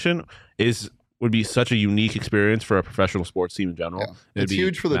student section would be such a unique experience for a professional sports team in general. Yeah. It'd It's be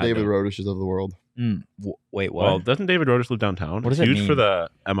huge for the mad David dope. Rodishes of the world. Wait, what? Well, doesn't David Rodis live downtown? What does It's that huge mean? for the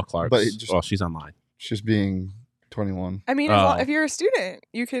Emma Clark. But it just- Well, she's online. It's just being 21. I mean, if you're a student,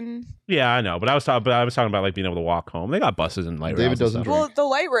 you can. Yeah, I know. But I was talking about like being able to walk home. They got buses and light David rails and doesn't stuff. drink. Well, the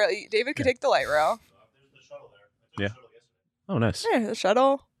light rail. David could take the light rail. Yeah. Oh, nice. Yeah, the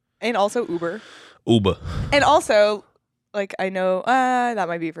shuttle, and also Uber, Uber. and also, like, I know that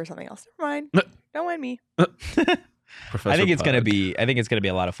might be for something else. Never mind. Don't mind me. I think it's gonna be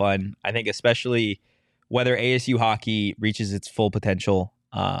a lot of fun. I think especially whether ASU hockey reaches its full potential.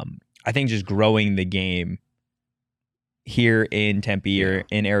 I think just growing the game here in Tempe or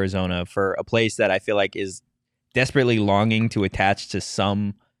in Arizona for a place that I feel like is desperately longing to attach to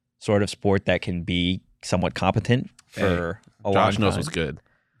some sort of sport that can be somewhat competent for a long Josh time. knows what's good.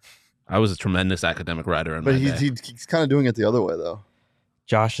 I was a tremendous academic writer in But my he's day. kind of doing it the other way, though.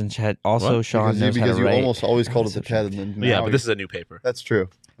 Josh and Chet. Also, What? Sean knows how Because to you write. almost always called it the subject. TED. And then Yeah, now but this is a new paper. That's true.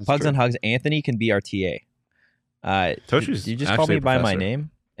 That's Hugs true. and Hugs. Anthony can be our TA. Toshi's you just called actually me a by my professor.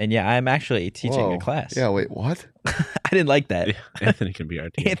 name, and yeah, I'm actually teaching Whoa. a class. Yeah, wait, what? I didn't like that. Yeah, Anthony can be our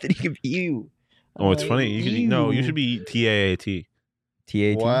TA. Anthony can be you. Oh, it's funny. You should be TAAT.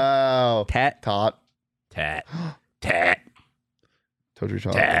 TAT. Wow. Tat. Tot. Tat. Tat. Totri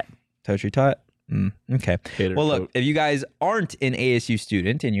Tot. Tat. Totri tot. Okay. Tater Well, look, tote. if you guys aren't an ASU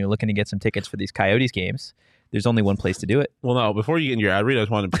student and you're looking to get some tickets for these Coyotes games, there's only one place to do it. Well, no. Before you get in your ad read, I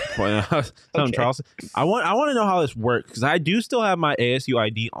just wanted to point out something, Okay. Charles. I want to know how this works because I do still have my ASU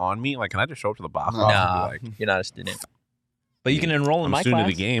ID on me. Like, can I just show up to the box No. office and be like, You're not a student. But you can enroll in I'm a my student of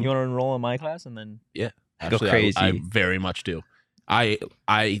class. the game. You want to enroll in my class and then Actually, crazy. I very much do. I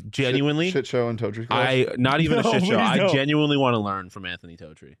genuinely, Shit show and Totri class. not even a No, shit show. please I don't. genuinely want to learn from Anthony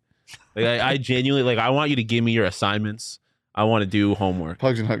Totri. Like, I genuinely, like, I want you to give me your assignments. I want to do homework.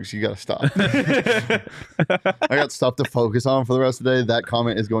 Pugs and Hugs, you got to stop. I got stuff to focus on for the rest of the day. That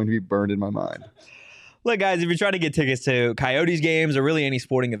comment is going to be burned in my mind. Look, guys, if you're trying to get tickets to Coyotes games or really any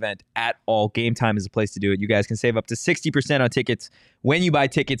sporting event at all, Game Time is the place to do it. You guys can save up to 60% on tickets when you buy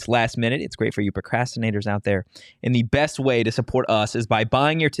tickets last minute. It's great for you procrastinators out there. And the best way to support us is by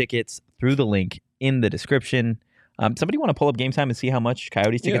buying your tickets through the link in the description. Somebody want to pull up Game Time and see how much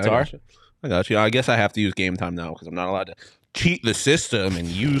Coyotes tickets are? I got you. I guess I have to use Game Time now because I'm not allowed to cheat the system and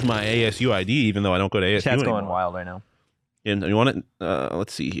use my ASU ID even though I don't go to ASU Chat's anymore. going wild right now. And you want it?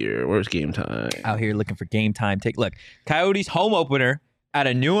 Let's see here. Where's Game Time? Out here looking for Game Time. Look, Coyotes home opener at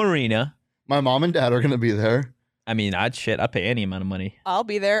a new arena. My mom and dad are going to be there. I mean, I'd pay any amount of money. I'll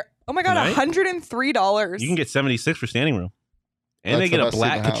be there. Oh my god, Tonight? $103. You can get 76 for standing room. And That's they get the a best seat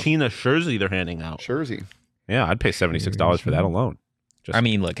black in the house. Kachina jersey they're handing out. Schurzy. Yeah, I'd pay $76 for that alone. Just I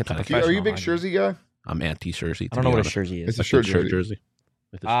mean, look, it's a kinda professional Are you a big hockey. Schurzy guy? I'm anti-jersey. I don't know what a jersey It's is. a shirt shirt jersey. jersey.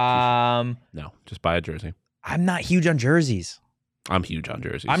 With a t-shirt. Um, No, just buy a jersey. I'm not huge on jerseys. I'm huge on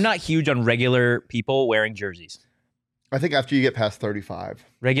jerseys. I'm not huge on regular people wearing jerseys. I think after you get past 35.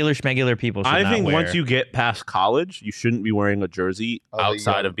 Regular schmegular people should I not think wear. once you get past college, you shouldn't be wearing a jersey Oh,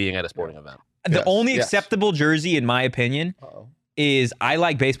 outside yeah. of being at a sporting event. The Yes, only yes. acceptable jersey, in my opinion, Uh-oh. is I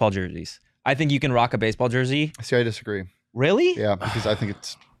like baseball jerseys. I think you can rock a baseball jersey. See, I disagree. Really? Yeah, because I think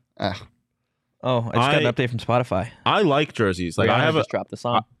it's... Oh, I just got an update from Spotify. I like jerseys. Like Rihanna I have a just dropped the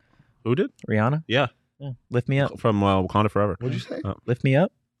song. Who did? Rihanna. Yeah. Lift me up. From Wakanda Forever. What'd you say? Lift me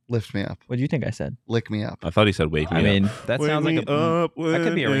up. Lift me up. What do you think I said? Lick me up. I thought he said wake me I up. mean, that Wake sounds me like up that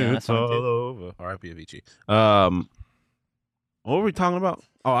could be a when Rihanna it's song, all too. over. R.I.P. Avicii. What were we talking about?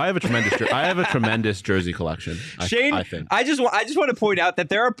 Oh, I have a tremendous jersey collection. Shane, I think. I just want to point out that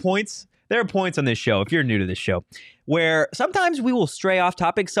there are points on this show, if you're new to this show, where sometimes we will stray off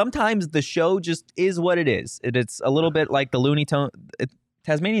topic. Sometimes the show just is what it is. It's a little bit like the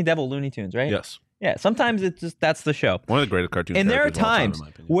Tasmanian Devil Looney Tunes, right? Yes. Yeah, sometimes it's just that's the show. One of the greatest cartoons. And there are characters of all time, times in my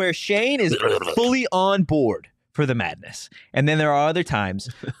opinion. where Shane is fully on board for the madness. And then there are other times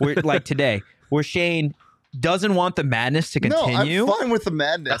where, like today, where Shane doesn't want the madness to continue. No, I'm fine with the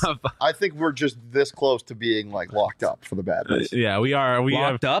madness. I think we're just this close to being like locked up for the madness. Yeah, we are. We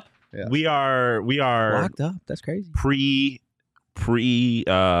Locked up? Yeah. We are Locked up? That's crazy.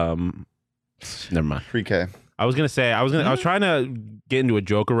 Never mind. Pre-K. I was trying to get into a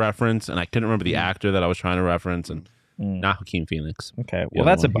Joker reference, and I couldn't remember the actor that I was trying to reference, and not Joaquin Phoenix. Okay, The well,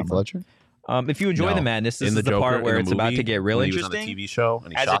 that's a other one. Heath bummer. Ledger? If you enjoy No. the madness, this In is the Joker, part where in the it's about to movie, get real when he was interesting. on the TV show,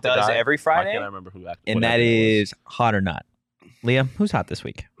 and he As shot it the does guy. every I Friday. can't remember who acted. And that is Hot or Not. Leah, who's hot this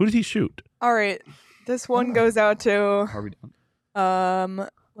week? Who did he shoot? All right. This one goes out to Harvey Dent.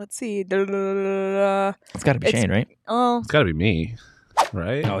 let's see. It's got to be It's- Shane, right? Oh, It's got to be me,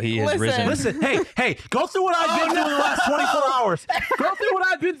 right? Oh, he is Listen. risen. Listen, hey, go through what I've been through in the last 24 hours. Go through what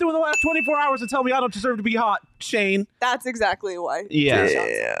I've been through in the last 24 hours and tell me I don't deserve to be hot, Shane. that's exactly why. Yeah.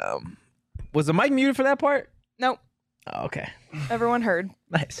 Damn. Was the mic muted for that part? Nope. Oh, okay. Everyone heard.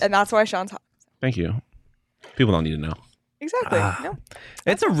 Nice. And that's why Sean's hot. Thank you. People don't need to know. Exactly. No.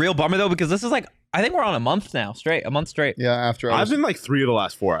 It's a real bummer, though, because this is like, I think we're on a month straight. Yeah, after I I've was, been like 3 of the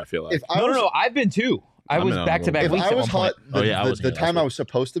last 4, I feel like. if I No, was, I've been too. I I'm was in on a back to back if weeks I at was one hot, point. the, Oh, yeah, I the, wasn't the here time last I was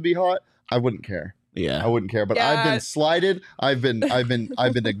supposed to be hot, I wouldn't care. Yeah. I wouldn't care. But I've Yeah. been slighted. I've been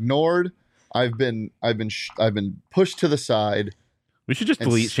ignored. I've been pushed to the side. We should just and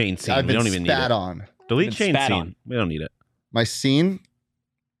delete s- Shane's scene. I've We been don't even need spat it. on. Delete Been Shane's spat scene. on. We don't need it. My scene.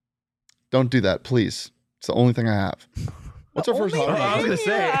 Don't do that, please. It's the only thing I have. What's our first hot or I not? was gonna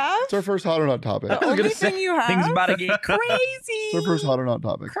say. What's our first hot or not topic? The was only gonna say, thing you have. Things about to get crazy. What's our first hot or not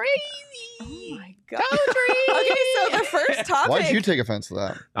topic? Oh my god. Okay, so the first topic. Why did you take offense to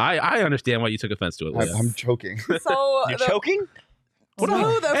that? I understand why you took offense to it. Leah. I'm choking. So You're the, choking? so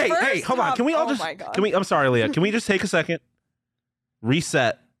the hey, first hold on. Can we all top- just? Oh my god. Can we? I'm sorry, Leah. Can we just take a second?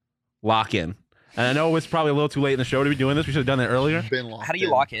 Reset. Lock in. And I know it's probably a little too late in the show to be doing this. We should have done that earlier. Been locked How do you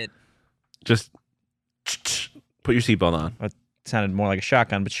in. lock it? Just put your seatbelt on. It sounded more like a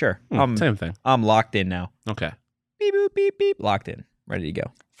shotgun, but sure. Same thing. I'm locked in now. Okay. Beep, boop, beep, beep. Locked in. Ready to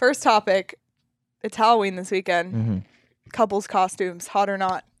go. First topic. It's Halloween this weekend. Mm-hmm. Couples costumes, hot or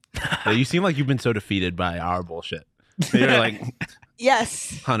not? Yeah, you seem like you've been so defeated by our bullshit. You're like,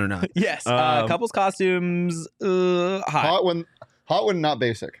 Yes. hunt or not. Yes. Um, Couples costumes. Hot. Hot when not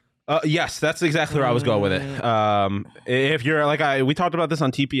basic. Yes, that's exactly where I was going with it. If you're like we talked about this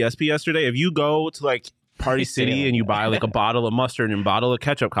on TPSP yesterday. If you go to like Party City and you buy like a bottle of mustard and a bottle of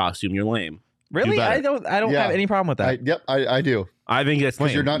ketchup costume, you're lame. Really? better. I don't Yeah. have any problem with that. I do. I think it's 'Cause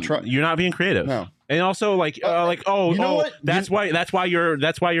lame. you're not try- You're not being creative. No. And also like you know what? that's why you're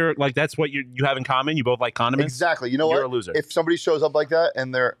like that's what you have in common. You both like condiments. Exactly. You know You're what? a loser. If somebody shows up like that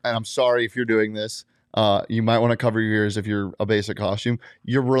and I'm sorry if you're doing this, you might want to cover your ears if you're a basic costume.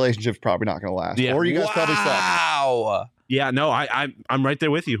 Your relationship's probably not going to last. Yeah. Or you guys probably suck. Wow. Yeah, no, I'm right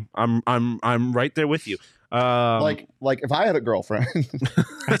there with you. I'm right there with you. Like if I had a girlfriend,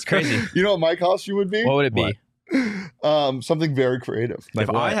 That's crazy. you know what my costume would be? What would it be? What? Something very creative. Like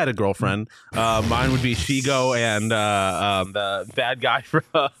if what? I had a girlfriend, mine would be Shigo and the bad guy from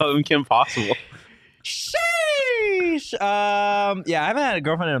Kim Possible. Sheesh. Yeah, I haven't had a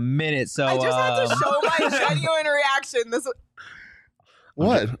girlfriend in a minute, so I just had to show my genuine reaction. This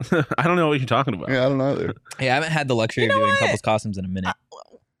What? I don't know what you're talking about. Yeah, I don't know either. Yeah, I haven't had the luxury of doing couples costumes in a minute.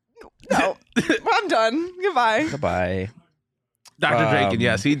 no. I'm done. Goodbye. Goodbye. Dr. Drake, Um,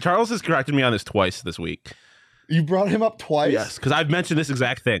 yes, Charles has corrected me on this twice this week. You brought him up twice? Yes, because I've mentioned this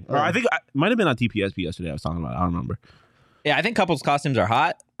exact thing. Or Oh. I think it might have been on TPSP yesterday. I was talking about it. I don't remember. Yeah, I think couples costumes are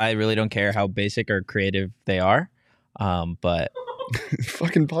hot. I really don't care how basic or creative they are. But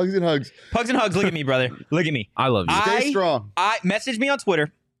Fucking pugs and hugs. pugs and hugs, look at me, brother. Look at me. I love you. Stay strong. I message me on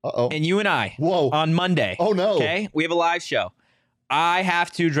Twitter Uh-oh. and you and I Whoa. on Monday. Oh, no. Okay, we have a live show. I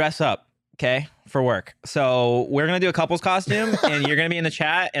have to dress up, okay, for work. So we're gonna do a couples costume, and you're gonna be in the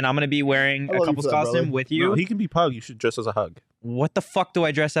chat, and I'm gonna be wearing I a love you couples for that, costume brother. with you. No, he can be pug. You should dress as a hug. What the fuck do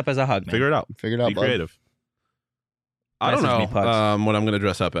I dress up as a hug, man? Figure it out. Figure it out, Be bud. creative. I don't Message me, know Pugs. what I'm going to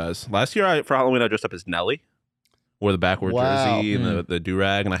dress up as. Last year for Halloween, I dressed up as Nelly. Wore the backward Wow. jersey and the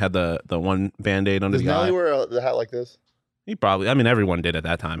do-rag, and I had the one Band-Aid under Does the eye. Nelly wear the hat like this? He probably, I mean, everyone did at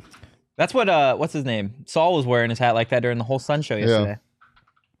that time. That's what what's his name? Saul was wearing his hat like that during the whole Sun show yesterday.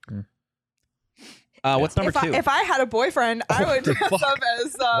 What's number two? If I had a boyfriend, I would dress up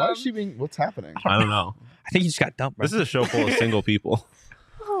as. Why is she being? What's happening? I don't know. I think you just got dumped, bro. This is a show full of single people.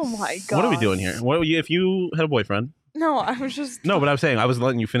 Oh my god! What are we doing here? If you had a boyfriend? No, I was just. No, but I'm saying I was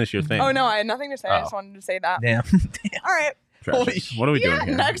letting you finish your thing. Oh no, I had nothing to say. I just Oh. wanted to say that. Damn. All right, Trash. What are we doing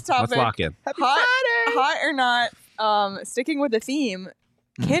here? next topic. Let's lock in. hot or not? Sticking with the theme,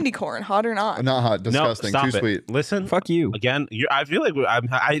 candy corn, hot or not? Not hot. Disgusting. No, stop Too it. sweet. Listen, Fuck you. again. I feel like I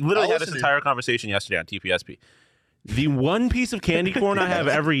literally I'll had this listen to entire conversation yesterday on TPSP. The one piece of candy corn I have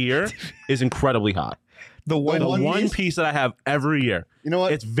every year is incredibly hot. The The one. one piece that I have every year. You know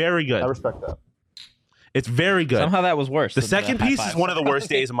what? It's very good. I respect that. It's very good. Somehow that was worse. The than second high piece five. is one of the worst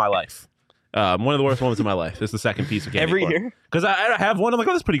days of my life. One of the worst moments of my life is the second piece of candy Every corn. year? Because I have one, I'm like,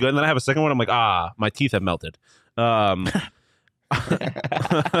 oh, that's pretty good. And then I have a second one, I'm like, my teeth have melted.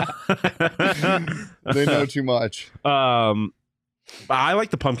 They know too much. I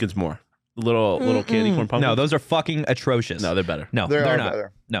like the pumpkins more. Little candy corn pumpkins. No, those are fucking atrocious. No, they're better. No, They they're are not.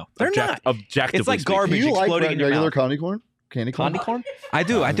 better. No, they're not. Objectively It's like speaking. garbage. Do you like exploding in your regular mouth. candy corn? Candy corn? Candy corn? I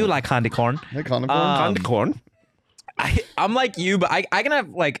do like candy corn. Like candy corn? Candy corn. I'm like you, but I can have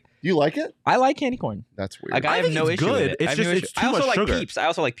like You like it? I like candy corn. That's weird. Like I I have think no it's issue good. with it. It's I have no just- issue. it's too I also much like sugar. Peeps. I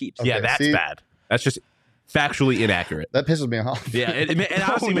also like Peeps. Okay, Yeah, that's see? bad. That's just factually inaccurate. That pisses me off. Yeah, it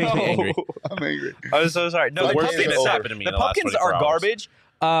honestly makes me angry. I'm angry. I was so sorry. No, The the worst thing pumpkins, that's happened to me the in the last pumpkins 24 are hours. garbage.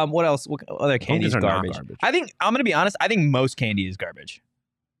 What else? What other candy is Pumpkins are not garbage? garbage. I think I'm gonna be honest. I think most candy is garbage.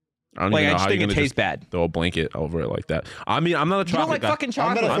 I don't Like even I know just how think you're it gonna tastes just bad. throw a blanket over it like that. I mean, I'm not a You don't chocolate like guy. fucking I'm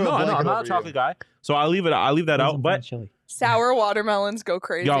chocolate. gonna I throw know, a I'm blanket not a over chocolate you. guy, so I leave that out. But Sour watermelons go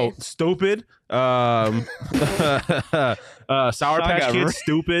crazy. yo, stupid. Sour Patch got Kids,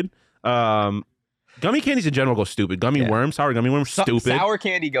 stupid. Gummy candies in general go stupid. Gummy worms, sour gummy worms, stupid. Sour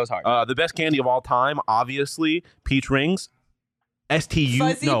candy goes hard. The best candy of all time, obviously, peach rings. Fuzzy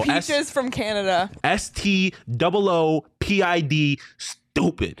peaches from Canada. STOOPID,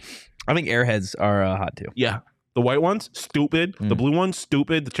 stupid. I think Airheads are hot too. Yeah. The white ones, stupid. The blue ones,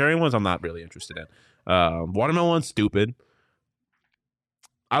 stupid. The cherry ones, I'm not really interested in. Watermelon ones, stupid.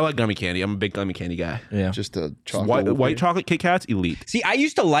 I like gummy candy. I'm a big gummy candy guy. Yeah. Just a chocolate. White chocolate Kit Kats, elite. See, I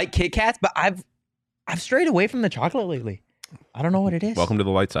used to like Kit Kats, but I've strayed away from the chocolate lately. I don't know what it is. Welcome to the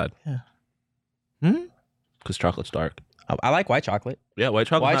light side. Yeah. Because chocolate's dark. I like white chocolate. Yeah, white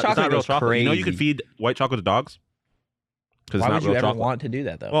chocolate. White It's not chocolate real goes chocolate. You know you crazy. could feed white chocolate to dogs? Because Why it's would not you real ever chocolate. want to do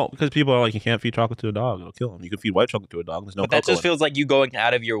that though? Well, because people are like, you can't feed chocolate to a dog; it'll kill them. You can feed white chocolate to a dog. There's no. but that cocoa just in it. feels like you going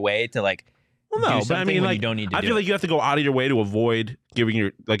out of your way to like. Well, do no, but I something mean, when like, you don't need to I do feel it. like you have to go out of your way to avoid giving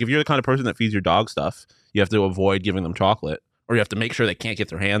your if you're the kind of person that feeds your dog stuff, you have to avoid giving them chocolate, or you have to make sure they can't get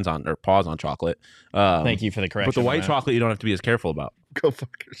their hands on or paws on chocolate. Thank you for the correction. But the white on that. chocolate, you don't have to be as careful about. Go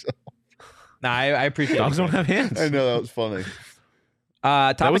fuck yourself. Nah, I appreciate Dogs it. don't have hands. I know that was funny.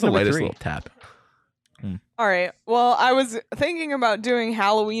 Topic That was the number latest 3. little tap. All right. Well, I was thinking about doing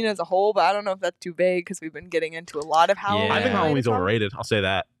Halloween as a whole, but I don't know if that's too vague because we've been getting into a lot of Halloween. Yeah. I think Halloween's overrated. I'll say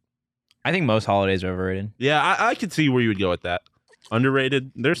that. I think most holidays are overrated. Yeah, I could see where you would go with that.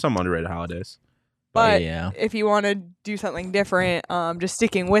 Underrated. There's some underrated holidays. But yeah. if you want to do something different, just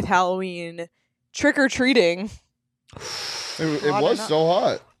sticking with Halloween, trick or treating. It Hot or was not? so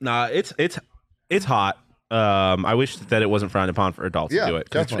hot. Nah, it's hot. I wish that it wasn't frowned upon for adults Yeah, to do it.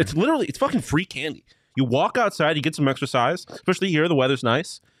 'Cause definitely. It's literally it's fucking free candy. You walk outside, you get some exercise, especially here. The weather's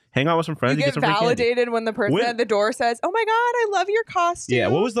nice. Hang out with some friends. You You get get some free candy. validated when the person When- at the door says, "Oh my god, I love your costume." Yeah.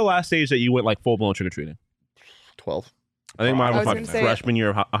 What was the last stage that you went like full blown trick or treating? 12. I think mine I was was like gonna say- freshman year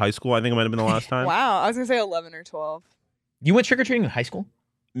of high school. I think it might have been the last time. Wow, I was gonna say 11 or 12. You went trick or treating in high school?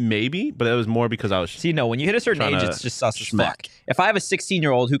 Maybe, but it was more because I was. See, no, when you hit a certain Trying age, to it's just sus as smack. fuck. If I have a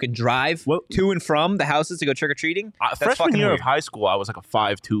 16-year-old who can drive Well- to and from the houses to go trick or treating, that's freshman fucking year weird. of high school, I was like a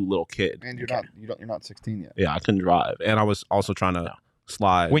 5'2" little kid. And you're not 16 yet. Yeah, I couldn't drive, and I was also trying to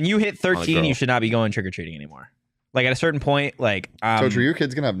slide. When you hit 13, girl. you should not be going trick or treating anymore. Like at a certain point, like Coach, are your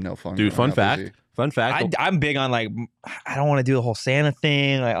kids gonna have no fun? Dude, growing fun up, is fact. Fun fact. I'm big on like I don't want to do the whole Santa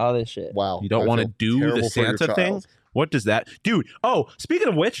thing, like all this shit. he? Wow. You don't I want to feel do the terrible for your Santa thing? child. What does that, dude? Oh, speaking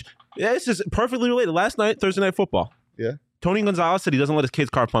of which, this is perfectly related. Last night, Thursday Night Football. Yeah. Tony Gonzalez said he doesn't let his kids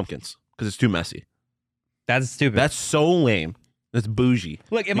carve pumpkins because it's too messy. That's stupid. That's so lame. That's bougie.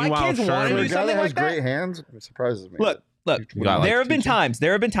 Look, if my Meanwhile, kids want For to a do guy that something has like great that, hands, it surprises me. look. You gotta, There like,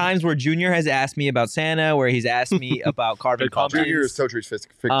 have been times where Junior has asked me about Santa, where he's asked me about carving Good call. pumpkins. Junior is Totry's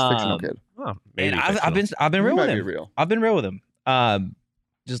fictional kid. Oh, maybe And I've fictional. been real He with might be him. real. I've been real with him.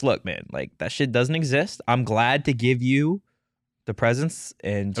 just look, man, like that shit doesn't exist. I'm glad to give you the presents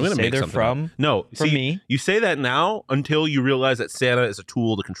and just say they're from me. You say that now until you realize that Santa is a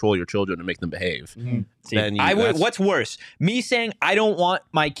tool to control your children and make them behave. Mm-hmm. See, what's worse? Me saying I don't want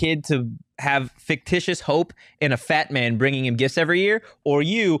my kid to have fictitious hope in a fat man bringing him gifts every year, or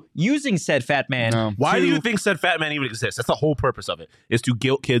you using said fat man. No. Why do you think said fat man even exists? That's the whole purpose of it, is to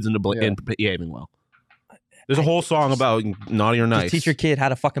guilt kids into behaving well. There's a whole song about naughty or nice. Just teach your kid how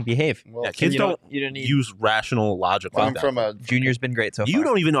to fucking behave. Well, yeah, kids don't use rational logic like that. Junior's been great so far. You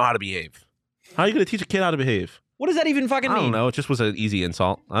don't even know how to behave. How are you going to teach a kid how to behave? What does that even fucking mean? I don't know. It just was an easy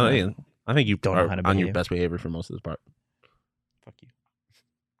insult. I think you don't are know how to on behave. your best behavior for most of this part. Fuck you.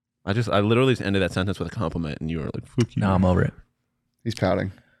 I literally just ended that sentence with a compliment, and you were like, "Fuck you." No, I'm over it. He's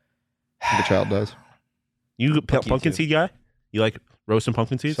pouting. The child does. You pumpkin seed guy? You like roasting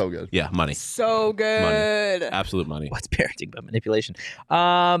pumpkin seeds? So good. Yeah, money. So good. Money. Absolute money. What's parenting but manipulation?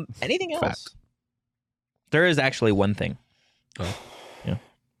 Anything else? Fact. There is actually one thing. Oh. Yeah,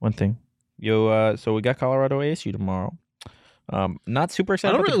 one thing. So we got Colorado ASU tomorrow. Not super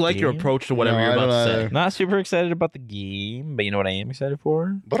excited. I don't about really the like your game. approach to whatever you're about to say. Not super excited about the game, but you know what I am excited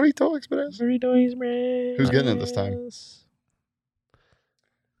for? Burrito Express. Burrito Express. Who's getting it this time?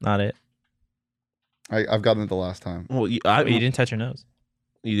 Not it. I've gotten it the last time. Well, you didn't touch your nose.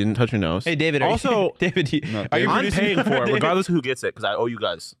 You didn't touch your nose. Hey, David. Also, David, No, are you I'm producing- paying for it, David? regardless of who gets it, because I owe you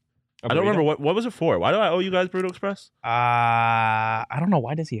guys. I don't remember what was it for. Why do I owe you guys Burrito Express? I don't know.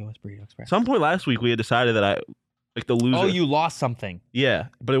 Why does he owe us Burrito Express? Some point last week we had decided that the loser. Oh, you lost something. Yeah,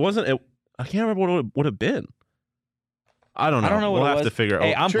 but it wasn't. I can't remember what it would have been. I don't know. I don't know what we'll it have was. to figure out.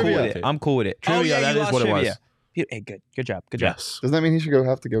 Hey, I'm cool Trivia. with it. I'm cool with it. Trivia, you that is lost what it trivia. was. Hey, good job. Good job. Yes. Doesn't that mean he should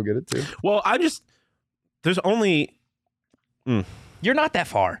have to go get it too? Well, there's only. You're not that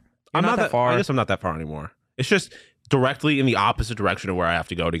far. I'm not that far. I guess I'm not that far anymore. It's just directly in the opposite direction of where I have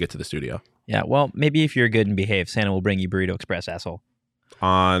to go to get to the studio. Yeah, well, maybe if you're good and behave, Santa will bring you Burrito Express, asshole.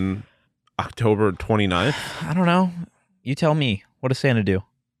 On October 29th. I don't know. You tell me. What does Santa do?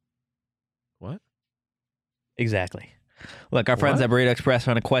 What? Exactly. Look, our friends at Burrito Express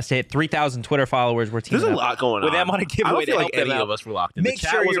are on a quest to hit 3,000 Twitter followers. We're teaming There's a up lot going on. with them on a giveaway I don't feel to like help them any out. of us were locked in. Make The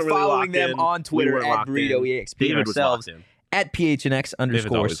chat sure wasn't you're really following locked them in. on Twitter weren't at locked Burrito in. EXP and David was ourselves locked in. at PHNX always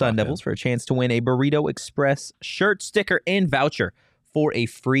 _ Sun locked Devils in. for a chance to win a Burrito Express shirt, sticker, and voucher for a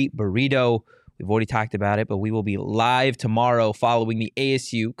free burrito. We've already talked about it, but we will be live tomorrow following the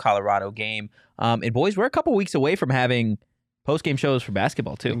ASU Colorado game. And boys, we're a couple weeks away from having post-game shows for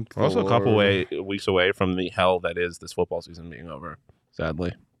basketball too. We're also a couple weeks away from the hell that is this football season being over,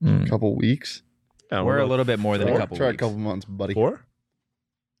 sadly. A couple weeks. Yeah, We're a little bit more than a couple Try weeks. a couple months, buddy. 4?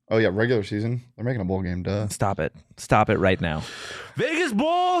 Oh yeah, regular season. They're making a bowl game. Duh. Stop it. Stop it right now. Vegas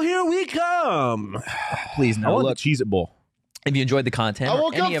Bowl, here we come. Please, I no. want Look, the Cheez-It Bowl. if you enjoyed the content I or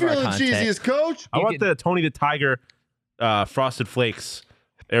woke up any of our feeling the content, cheesiest, coach. I You want can- the Tony the Tiger Frosted Flakes.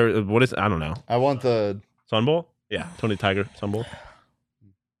 What is it? I don't know. I want the. Sun Bowl? Yeah, Tony the Tiger Sun Bowl.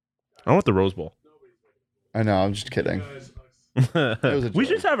 I want the Rose Bowl. I know. I'm just kidding. was a We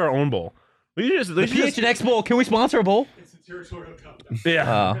joke. should have our own bowl. We should just, the PHNX Bowl. Can we sponsor a bowl?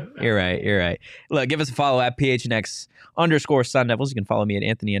 yeah. Oh, you're right. Look, give us a follow at PHNX _ Sun Devils. You can follow me at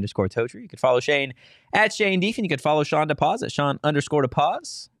Anthony _ Totri. You can follow Shane at Shane Deef, and you can follow Sean DePaz at Sean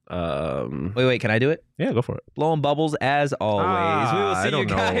 _ DePaz. Wait, can I do it? Yeah, go for it. Blowing bubbles as always. We will see I don't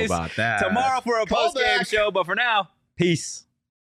you guys know about that. tomorrow for a Call post-game back. show. But for now, peace.